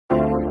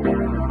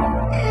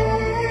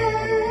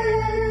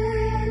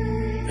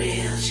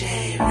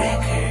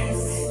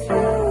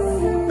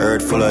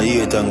Earth full of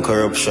hate and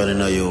corruption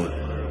in a youth.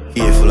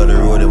 Careful of the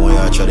road, them when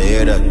you try to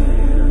hear that.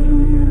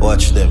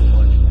 Watch them.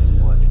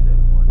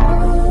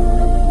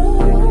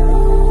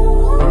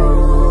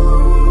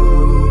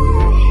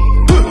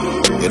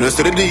 You know,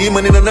 see the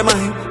demon in the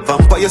mind.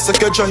 Vampire suck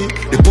your joy.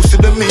 The pussy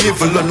them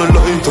evil and no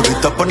lie. To the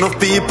top enough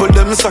people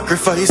them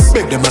sacrifice.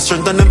 Make them a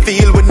strength and them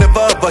feel we never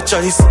have a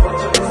choice.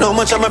 No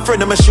much I'm a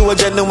friend, I'm a show a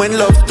genuine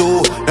love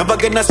too. Never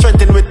get no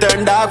strength in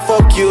return, dog.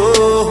 Fuck you.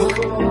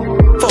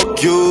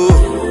 Fuck you.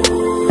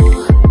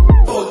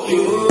 Fuck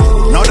you.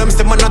 Now them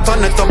say man a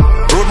turn it up.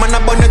 Road man a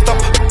burn it up.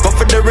 Go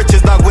for the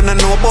riches, dog. When I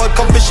know about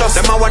coffee shops.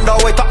 Them I wonder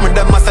how it up me.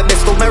 Them I say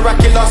this too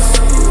miraculous.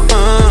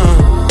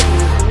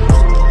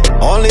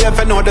 Only if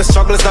I know the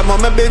struggles that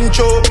mama been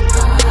through.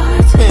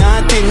 Me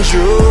I think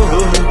true.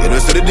 You know,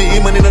 see the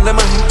demon in the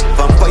mind.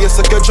 Vampire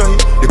suck your joy.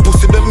 The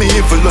pussy them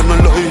evil and no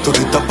lie. To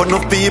the top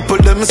enough people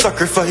them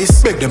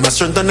sacrifice. Make them a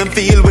strength and them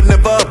feel we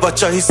never have a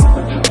choice.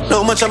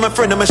 No much I'm a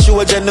friend, I'm a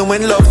show a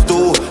genuine love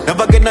too.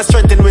 Never get no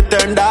strength in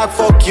return, dog.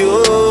 Fuck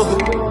you.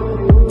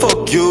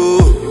 Fuck you.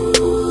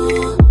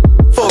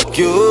 Fuck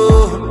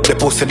you. The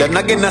pussy them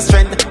not getting no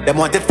strength. Them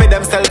want it for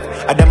themselves.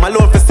 And them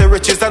alone for the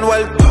riches and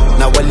wealth.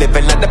 Now we're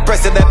living like the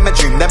president. My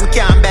dream them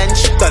can't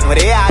bench. Done with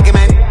the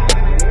argument.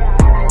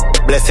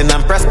 Blessing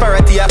and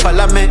prosperity I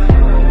follow me.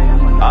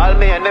 All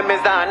me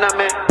enemies are on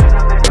me.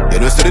 You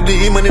know, see the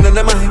demon in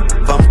the mind.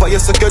 Vampire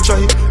suck your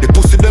joy. The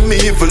pussy them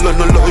evil and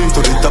no lie.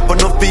 To the top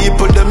enough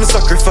people them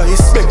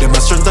sacrifice. Make them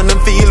a strength and them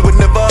feel we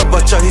never have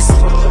a choice.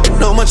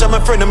 No much I'm a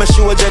friend, I'm a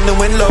show a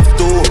genuine love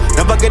too.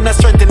 Never get no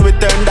strength in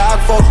return, dog.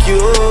 Fuck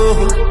you.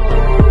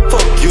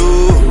 Fuck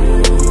you.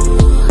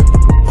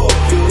 Fuck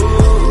you.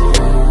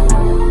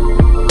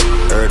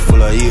 Earth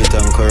full of hate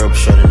and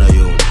corruption in a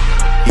youth.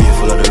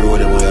 Careful of the road,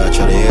 them when you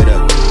try to hear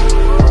that.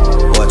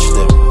 Watch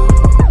them.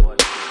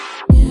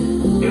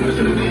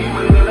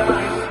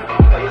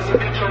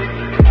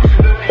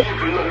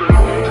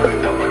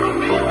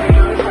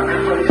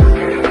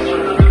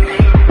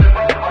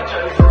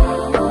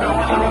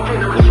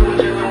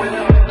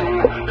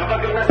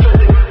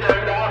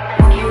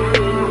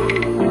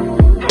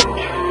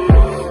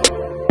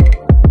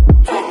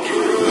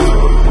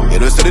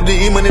 The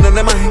demon in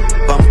the mind.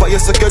 Vampire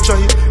suck your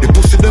joy. The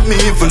pussy them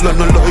evil and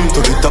no lie.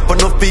 To the top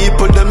enough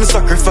people them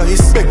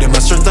sacrifice. Make them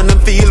a strength and them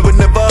feel we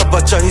never have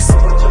a choice.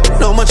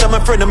 No much I'm a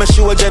friend, I'm a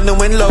show a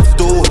genuine love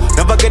too.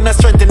 Never get no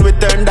strength in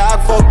return, dog.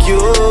 Fuck you.